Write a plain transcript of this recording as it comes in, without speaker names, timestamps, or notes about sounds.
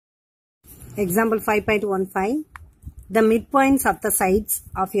Example 5.15. The midpoints of the sides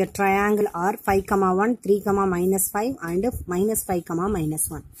of your triangle are 5, 1, 3, minus 5 and minus 5, minus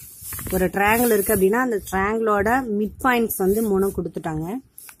 1. ஒரு triangle இருக்கு அப்படின்னா அந்த triangleோட midpoints வந்து மூணு கொடுத்துட்டாங்க.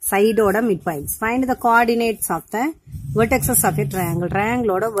 Sideோட midpoints. Find the coordinates of the vertices of a triangle.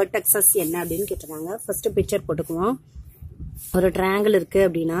 Triangleோட vertices என்ன அப்படின்னு கேட்டிருக்காங்க. First picture போட்டுக்குவோம். ஒரு triangle இருக்கு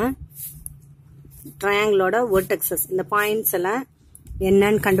அப்படின்னா triangleோட vertices இந்த points எல்லாம்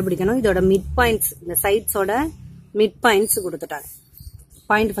என்னன்னு கண்டுபிடிக்கணும். இதோட midpoints இந்த sidesோட midpoints கொடுத்துட்டாங்க.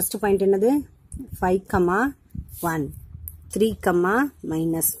 Point first point என்னது 5, 1, 3,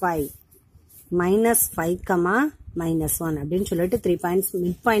 minus 5, minus 5, minus 1 அப்படின்னு சொல்லிட்டு 3 points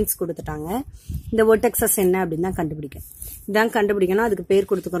midpoints கொடுத்துட்டாங்க. இந்த vertices என்ன அப்படின்னு தான் கண்டுபிடிக்கணும். இதான் கண்டுபிடிக்கணும். அதுக்கு பேர்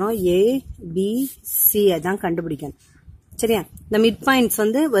கொடுத்துக்கிறோம் A, B, C அதான் கண்டுபிடிக்கணும். சரியா? இந்த midpoints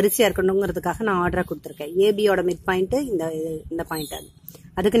வந்து வரிசையா இருக்கணுங்கிறதுக்காக நான் ஆர்டரா கொடுத்துருக்கேன். AB யோட midpoint இந்த பாயிண்ட் அது.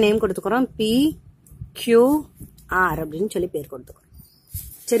 அதுக்கு நேம் கொடுத்துக்கிறோம் P, Q, R அப்படின்னு சொல்லி பேர் கொடுத்துக்கிறோம்.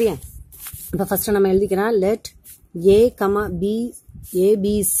 சரியா? இப்ப ஃபர்ஸ்ட் நம்ம எழுதிக்கலாம். Let A, B, A, B,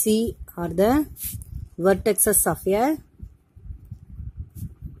 C are the vertices of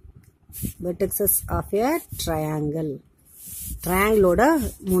a triangle. Triangleோட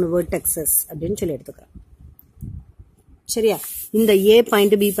மூணு vertices அப்படின்னு சொல்லி எடுத்துக்கிறோம். சரியா? இந்த A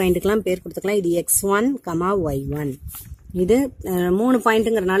பாயிண்ட் B பாயிண்ட்க்குலாம் பேர் கொடுத்துக்கலாம். இது x1, y1. இது மூணு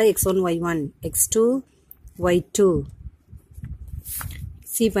பாயிண்ட்ங்கறனால x1, y1, x2, y2.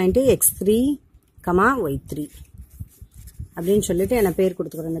 C point x3, y3. அப்படின்னு சொல்லிட்டு என்ன பேர்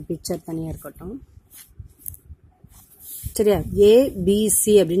கொடுத்துக்கிறோம். இந்த பிக்சர் தனியா இருக்கட்டும். சரியா? A, B, C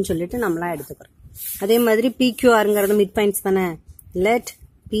அப்படின்னு சொல்லிட்டு நம்மளா எடுத்துக்கிறோம். அதே மாதிரி PQRங்கிறது மிட் பாயிண்ட்ஸ் தானே. Let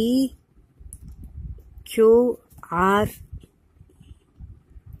P, Q, R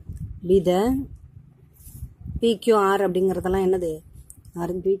be the PQR அப்படிங்கறதெல்லாம் என்னது?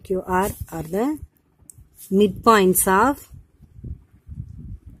 PQR are the midpoints of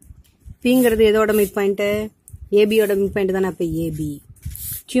Pங்கிறது எதோட midpoint? AB யோட midpoint தானே. அப்ப AB.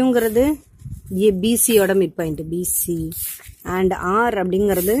 Qங்கிறது BC யோட midpoint BC and R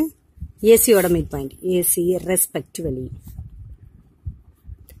அப்படிங்கறது AC யோட midpoint AC respectively.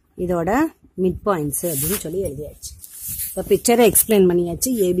 இதோட midpoints அப்படின்னு சொல்லி எழுதியாச்சு. இந்த பிக்சரை எக்ஸ்பிளைன் பண்ணியாச்சு.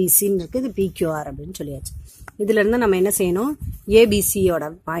 ஏபிசின்னு இருக்கு. இது PQR அப்படின்னு சொல்லியாச்சு. இதுல இருந்து நம்ம என்ன செய்யணும்? ஏபிசியோட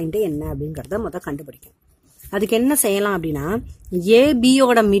பாயிண்ட் என்ன அப்படிங்கறத முதல்ல கண்டுபிடிக்கணும். அதுக்கு என்ன செய்யலாம் அப்படின்னா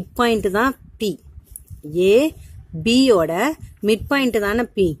ஏபியோட மிட் பாயிண்ட் தான் P. ஏபியோட மிட் பாயிண்ட் தானே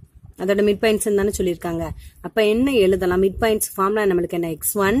P. அதோட மிட் பாயிண்ட்ஸ் தானே சொல்லியிருக்காங்க. அப்ப என்ன எழுதலாம்? மிட் பாயிண்ட்ஸ் ஃபார்முலா நம்மளுக்கு என்ன?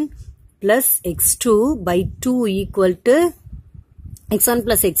 x1 plus x2 by 2 equal to x1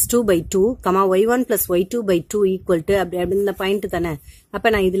 plus x2 by 2, y1 plus y2 by 2 equal to அப்படின்ற பாயிண்ட் தானே. அப்ப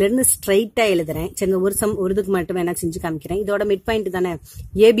நான் இதுல இருந்து ஸ்ட்ரைட்டா எழுதுறேன். சரி, ஒரு இதுக்கு மட்டும் வேணா செஞ்சு காமிக்கிறேன். இதோட மிட் பாயிண்ட் தானே.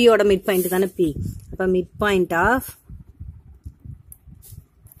 ஏபியோட மிட் பாயிண்ட் தானே P. அப்ப mid point of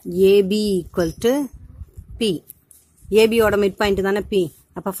AB equal to P. ஏபியோட mid point தானே P.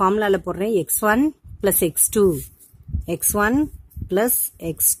 அப்ப ஃபார்முலால போடுறேன் x1 plus x2, x1 plus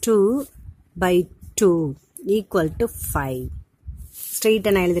x2 by 2 equal to 5. ஸ்ட்ரெயிட்டா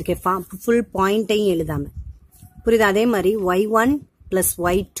நான் எழுதிருக்கேன். ஃபுல் பாயிண்டையும் எழுதாம. புரியுதா? அதே மாதிரி y1 plus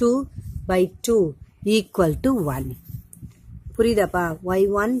y2 by 2 equal to 1. புரியுதாப்பா?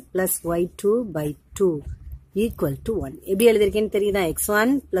 y1 plus y2 by 2 equal to 1. எப்படி எழுதிருக்கேன்னு தெரியுதா? x1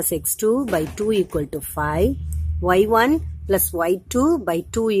 plus x2 by 2 equal to 5. y1 plus y2 by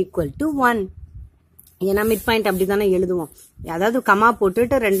 2 equal to 1. ஏன்னா mid point அப்படிதானே எழுதுவோம். அதாவது கமா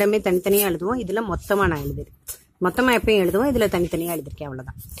போட்டுட்டு ரெண்டுமே தனித்தனியா எழுதுவோம். இதுல மொத்தமா நான் எழுதுறேன். மொத்தமா எப்பயும் எழுதுவோம். இதுல தனித்தனியா எழுதிருக்கேன்.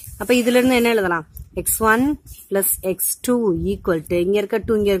 அவ்வளவுதான். அப்ப இதுல இருந்து என்ன எழுதலாம்? x1 plus x2 equal to இங்க இருக்க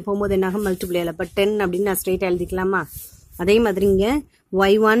 2 இங்க போகும்போது என்ன ஆகும்? மல்டிப்ளை ஆகும். அப்ப 10 அப்படின்னு நான் ஸ்ட்ரெயிட்டா எழுதிக்கலாமா? அதே மாதிரி இங்க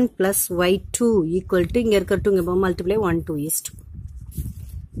y1 plus y2 equal to இங்க இருக்க 2 இங்க போகும் மல்டிப்ளை 1, 2 is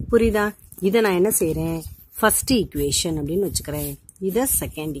 2. புரியுதா? இத நான் என்ன செய்யறேன்? ஃபர்ஸ்ட் ஈக்குவேஷன் அப்படின்னு வச்சுக்கிறேன். இத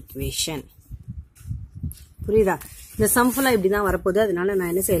செகண்ட் ஈக்குவேஷன். புரியுதா? இந்த சம் ஃபுல்லா இப்படிதான் வரப்போகுது. அதனால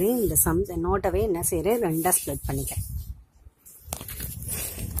நான் என்ன செய்யறேன்? இந்த சம் நோட்டவே என்ன செய்யறேன்? ரெண்டா ஸ்ப்ளிட் பண்ணிக்கிறேன்.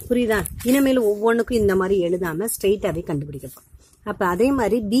 புரியுதா? இனிமேல் ஒவ்வொன்றுக்கும் இந்த மாதிரி எழுதாம ஸ்ட்ரெயிட்டாவே கண்டுபிடிக்கப்போம். அப்ப அதே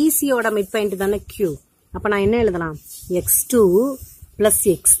மாதிரி பிசியோட மிட் பாயிண்ட் தானே Q. அப்ப நான் என்ன எழுதலாம்? x2 plus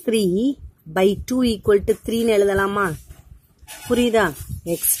x3 by 2 equal to 3ன்னு எழுதலாமா? புரியுதா?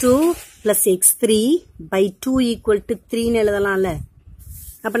 x2 plus x3 by 2 equal to 3ன்னு எழுதலாம்ல.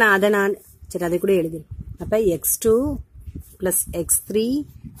 அப்ப நான் அதை கூட எழுதி. அப்ப x2 plus x3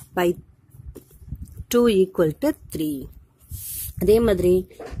 by 2 equal to 3. அதே மாதிரி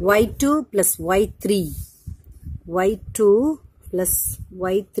y2 plus y3 plus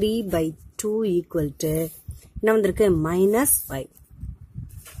y3 by 2 equal to என்ன வந்திருக்கு? -5.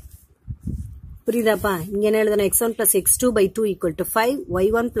 புரியுதாப்பா? இங்க என்ன எழுதணும்? x1 plus x2 by 2 equal to 5,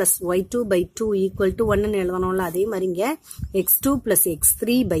 y1 plus y2 by 2 equal to 1 எழுதணும்ல. அதே மாதிரி இங்க x2 plus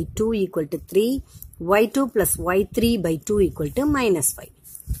x3 by 2 equal to 3, y2 plus y3 by 2 equal to minus 5.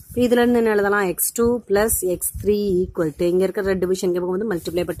 இதுல இருந்து என்ன எழுதலாம்? x2 plus x3 equal to இங்க இருக்கிற டிவிஷன் போகும்போது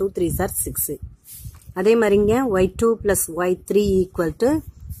மல்டிப்ளை by 2 3s are 6. அதே மாதிரி இங்க y2 plus y3 equal to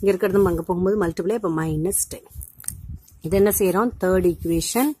இங்க இருக்கிறது அங்க போகும்போது மல்டிப்ளை அப்ப minus 10. இது என்ன செய்யறோம்? third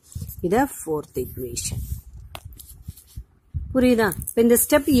equation. இது fourth equation. புரியுதா? இப்ப இந்த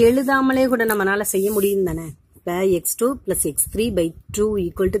ஸ்டெப் எழுதாமலே கூட நம்மளால செய்ய முடியும் தானே. இப்ப x2 plus x3 by 2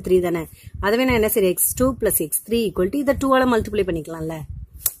 equal to 3 தானே. அதுவே நான் என்ன செய்யறேன்? x2 plus x3 equal to இதை 2 ஆல மல்டிப்ளை பண்ணிக்கலாம்ல.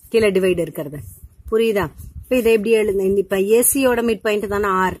 கீழே டிவைட் இருக்கிறது. புரியுதா? இப்ப இதை எப்படி எழுது? இப்ப ஏசியோட மிட் பாயிண்ட்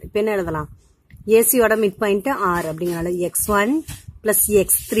தானே r. இப்ப என்ன எழுதலாம்? ஏசியோட மிட் பாயிண்ட் r அப்படிங்கறனால x1 plus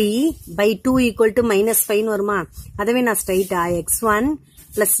x3 by 2 equal to minus 5 வருமா? அதுவே நான் ஸ்ட்ரைட்டா x1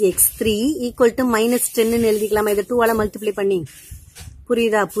 plus x3 equal to minus 10 எழுதிக்கலாமா? இதை 2 ஆல மல்டிப்ளை பண்ணி.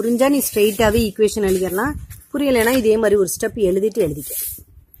 புரியுதா? புரிஞ்சா நீ ஸ்ட்ரைட்டாவே ஈக்குவேஷன் எழுதிடலாம். புரியலைன்னா இதே மாதிரி ஒரு ஸ்டெப் எழுதிட்டு எழுதிக்க.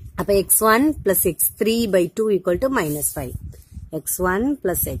 அப்ப x1 plus x3 by 2 equal to minus 5. x1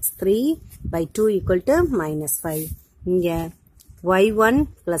 plus x3 by 2 equal to minus 5. இங்க y1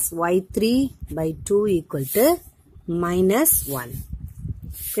 plus y3 by 2 equal to minus 1.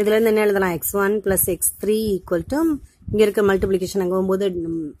 இதுல இருந்து என்ன எழுதலாம்? x1 plus x3 equal to இங்க இருக்க மல்டிப்ளிகேஷன் அங்க போகும்போது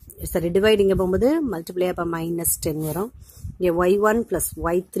சரி டிவைட் இங்க போகும்போது மல்டிப்ளை அப்ப minus 10 வரும். இங்க y1 plus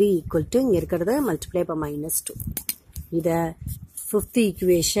y3 equal to இங்க இருக்கிறது மல்டிப்ளை அப்ப minus 2. இத fifth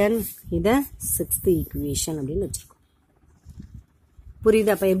equation, இத sixth equation அப்படின்னு வச்சிருக்கோம்.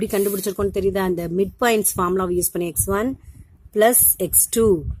 புரியுதா? அப்ப எப்படி கண்டுபிடிச்சிருக்கோம்னு தெரியுதா? அந்த மிட் பாயிண்ட்ஸ் ஃபார்முலாவை யூஸ் பண்ணி x1 plus x2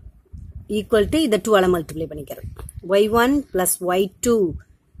 equal to இத 2 ஆல மல்டிப்ளை பண்ணிக்கிறது. y1 plus y2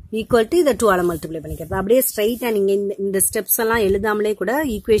 equal to இத 2 ஆல மல்டிப்ளை பண்ணிக்கிறது. அப்படியே ஸ்ட்ரைட்டா நீங்க இந்த ஸ்டெப்ஸ் எல்லாம் எழுதாமலே கூட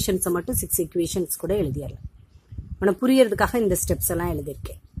ஈக்குவேஷன்ஸ் மட்டும் 6 ஈக்குவேஷன்ஸ் கூட எழுதிடலாம். உனக்கு புரியறதுக்காக இந்த ஸ்டெப்ஸ் எல்லாம்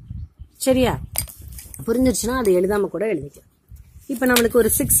எழுதிருக்கேன். சரியா? புரிஞ்சிருச்சுன்னா அதை எழுதாம கூட எழுதிக்கலாம். இப்ப நம்மளுக்கு ஒரு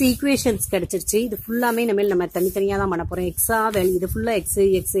 6 ஈக்குவேஷன்ஸ் கிடைச்சிருச்சு. இது ஃபுல்லாமே நம்ம தனித்தனியா தான் பண்ண போறோம். எக்ஸா இது ஃபுல்லா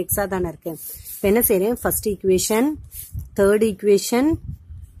எக்ஸா தானே இருக்கு. இப்ப என்ன செய்யறேன்? First equation, third equation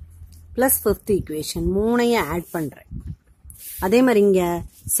plus fifth equation மூணையும் ஆட் பண்றேன். அதே மாதிரி இங்க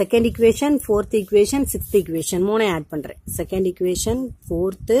second equation, fourth equation, sixth equation மூணையும் ஆட் பண்றேன். செகண்ட் ஈக்குவேஷன்,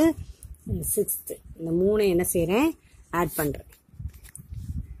 ஃபோர்த்து, சிக்ஸ்த் இந்த மூணு என்ன செய்யறேன்? ஆட் பண்றேன்.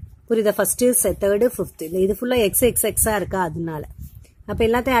 புரியுதா? ஃபர்ஸ்ட், தேர்டு, ஃபிஃப்த் இது ஃபுல்லா எக்ஸா இருக்கா? அதனால அப்ப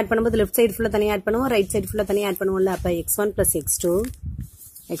எல்லாத்தையும் ஆட் பண்ணும்போது லெஃப்ட் சைடு ஃபுல்லா தனியா ஆட் பண்ணுவோம், ரைட் சைடு ஃபுல்லா தனியா ஆட் பண்ணுவோம்ல. அப்ப x1 plus x2,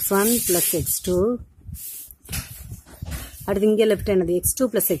 x1 plus x2, அடுத்து இங்க லெஃப்ட் என்னது? x2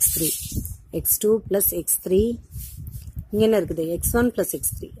 plus x3, x2 plus x3, இங்க என்ன இருக்குது? x1 plus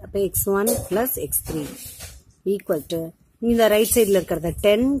x3. அப்ப x1 plus x3 equal to இந்த ரைட் சைடுல இருக்கிறத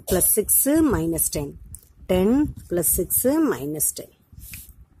 10 plus 6 minus 10, 10 plus 6 minus 10.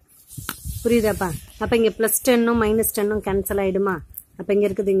 புரியுதாப்பா? அப்ப இங்க பிளஸ் 10 மைனஸ் 10 கேன்சல் ஆயிடுமா? அப்ப இங்க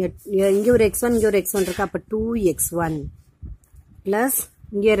இருக்குது இங்க ஒரு x1 இங்க ஒரு x1 இருக்கு. அப்ப 2x1 பிளஸ்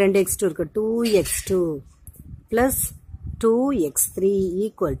இங்க 2x2 இருக்கு. 2x2 plus 2x3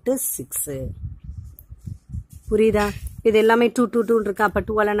 equal to 6. புரியுதா? இது எல்லாமே 2 2 2 இருக்கு. அப்ப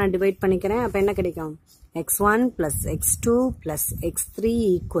 2 ஆல நான் டிவைட் பண்ணிக்கிறேன். அப்ப என்ன கிடைக்கும்? x1 plus x2 plus x3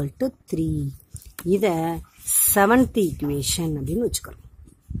 equal to 3. இத செவன்த் ஈக்குவேஷன் அப்படின்னு வச்சுக்கணும்.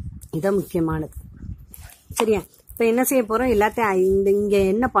 இதான் முக்கியமானது. சரியா? இப்ப என்ன செய்ய போறோம்? எல்லாத்தையும் இங்க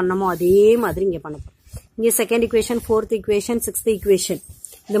என்ன பண்ணமோ அதே மாதிரி இங்க பண்ண போறோம். இங்க second equation, fourth equation, sixth equation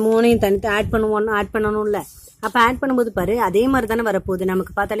இந்த மூணையும் தனித்து ஆட் பண்ணணும்ல. அப்ப ஆட் பண்ணும்போது பாரு அதே மாதிரி தானே வரப்போகுது.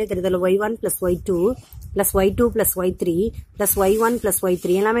 நமக்கு பார்த்தாலே தெரியுதுல. y1 plus y2 plus y2 plus y3 plus y1 plus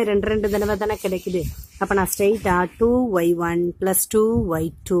y3 எல்லாமே ரெண்டு தடவை தானே கிடைக்குது. அப்ப நான் ஸ்ட்ரைட்டா 2y1 plus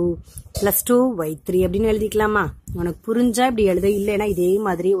 2y2 plus 2y3 அப்படின்னு எழுதிக்கலாமா? உனக்கு புரிஞ்சா இப்படி எழுத, இல்லைன்னா இதே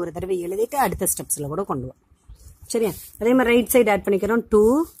மாதிரி ஒரு தடவை எழுதிட்டு அடுத்த ஸ்டெப்ஸ்ல கூட கொண்டு வா. சரியா? அதே மாதிரி ரைட் சைடு ஆட் பண்ணிக்கிறோம். 2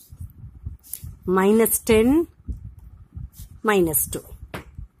 minus 10 minus 2.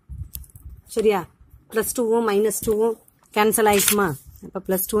 சரியா? Plus 2வும் minus 2வும் cancel ஆயிடுச்சுமா? அப்ப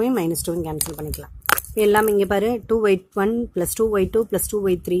பிளஸ் 2வும் மைனஸ் 2வும் கேன்சல் பண்ணிக்கலாம். எல்லாமே இங்க பாரு 2y1 plus 2y2 plus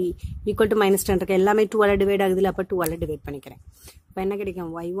 2y3 equal to minus 10 இருக்கு. எல்லாமே 2 ஆல டிவைட் ஆகுதுல. அப்ப 2 ஆல டிவைட் பண்ணிக்கிறேன். அப்ப என்ன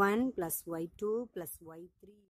கிடைக்கும்? y1 plus y2 plus y3